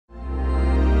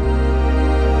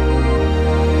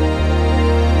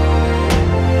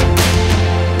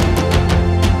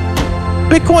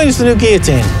Bitcoin is the new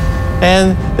guillotine,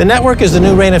 and the network is the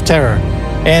new reign of terror.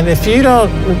 And if you don't,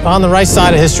 on the right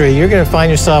side of history, you're going to find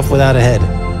yourself without a head.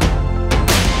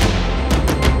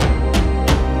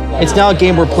 It's now a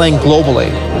game we're playing globally.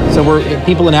 So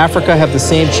people in Africa have the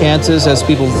same chances as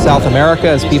people in South America,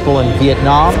 as people in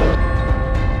Vietnam.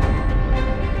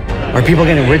 Are people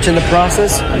getting rich in the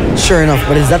process? Sure enough,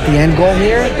 but is that the end goal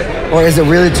here? Or is it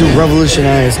really to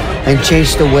revolutionize and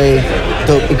change the way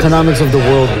the economics of the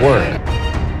world work?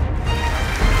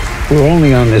 We're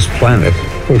only on this planet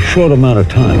for a short amount of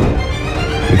time.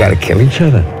 We gotta kill each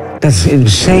other. That's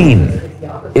insane.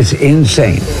 It's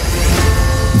insane.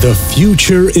 The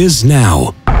Future is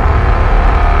Now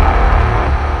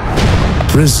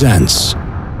presents,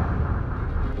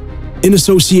 in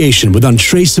association with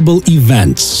Untraceable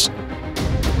Events,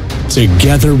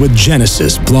 together with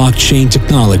Genesis Blockchain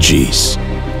Technologies,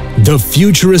 the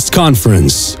Futurist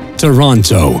Conference,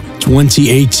 Toronto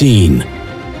 2018.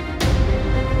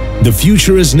 The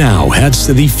Future is Now heads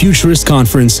to the Futurist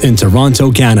Conference in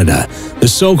Toronto, Canada, the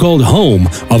so-called home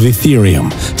of Ethereum,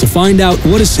 to find out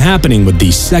what is happening with the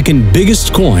second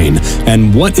biggest coin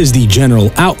and what is the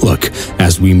general outlook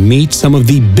as we meet some of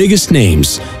the biggest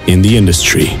names in the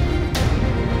industry.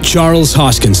 Charles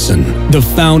Hoskinson, the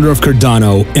founder of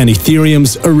Cardano and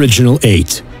Ethereum's original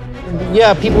 8.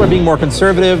 Yeah, people are being more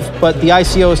conservative, but the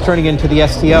ICO is turning into the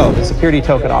STO, the security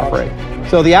token offering.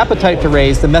 So the appetite to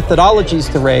raise, the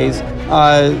methodologies to raise,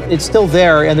 it's still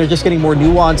there, and they're just getting more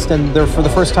nuanced, and they're for the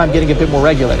first time getting a bit more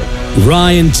regulated.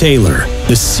 Ryan Taylor,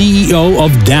 the CEO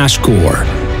of Dashcore,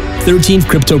 13th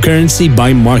cryptocurrency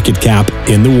by market cap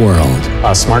in the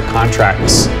world. Smart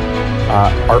contracts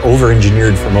are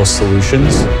over-engineered for most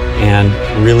solutions and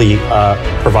really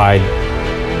provide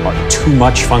too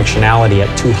much functionality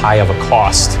at too high of a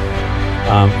cost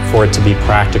for it to be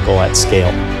practical at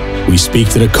scale. We speak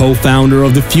to the co-founder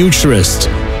of The Futurist,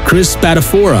 Chris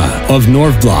Spatafora of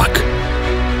Northblock.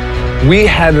 We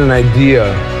had an idea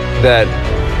that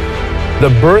the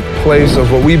birthplace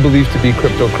of what we believe to be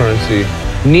cryptocurrency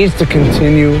needs to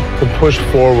continue to push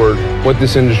forward what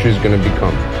this industry is going to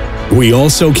become. We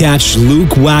also catch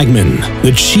Luke Wagman,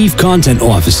 the Chief Content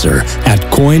Officer at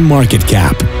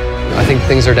CoinMarketCap. I think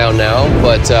things are down now,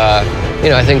 but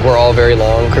I think we're all very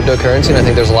long cryptocurrency, and I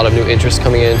think there's a lot of new interest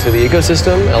coming into the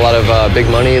ecosystem. A lot of big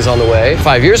money is on the way.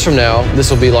 5 years from now, this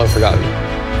will be long forgotten.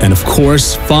 And of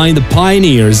course, find the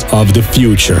pioneers of the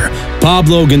future.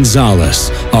 Pablo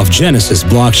Gonzalez of Genesis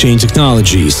Blockchain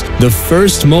Technologies, the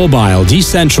first mobile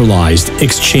decentralized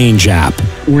exchange app.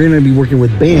 We're going to be working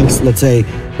with banks, let's say,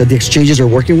 that the exchanges are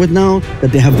working with now,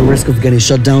 that they have the risk of getting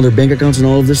shut down, their bank accounts and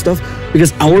all of this stuff,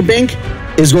 because our bank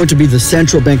is going to be the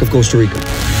central bank of Costa Rica.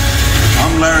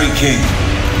 I'm Larry King,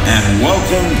 and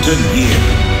welcome to Gear.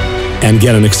 And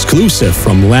get an exclusive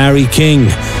from Larry King,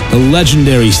 the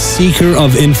legendary seeker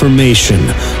of information,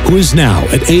 who is now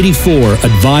at 84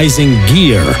 advising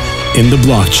Gear in the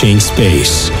blockchain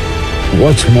space.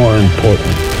 What's more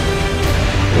important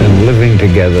than living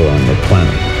together on the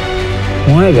planet?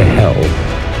 Why the hell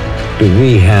do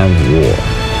we have war?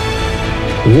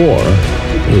 War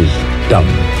is dumb.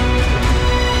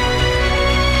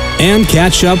 And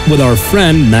catch up with our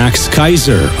friend Max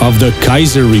Keiser of the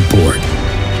Keiser Report.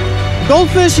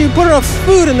 Goldfish, you put enough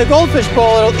food in the goldfish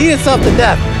bowl, it'll eat itself to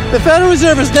death. The Federal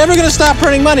Reserve is never going to stop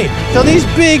printing money. So these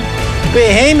big,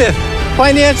 behemoth,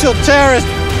 financial terrorist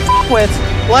f***wits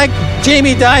like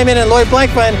Jamie Dimon and Lloyd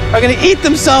Blankfein are going to eat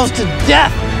themselves to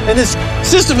death. And this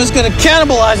system is going to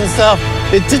cannibalize itself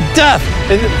to death.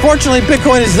 And fortunately,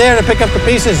 Bitcoin is there to pick up the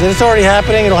pieces. And it's already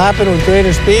happening. It'll happen with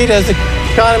greater speed as the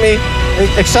economy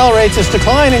accelerates its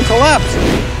decline and collapse.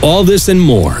 All this and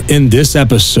more in this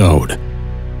episode.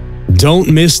 Don't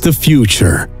miss the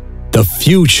future. The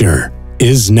future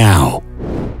is now.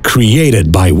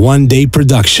 Created by One Day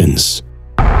Productions.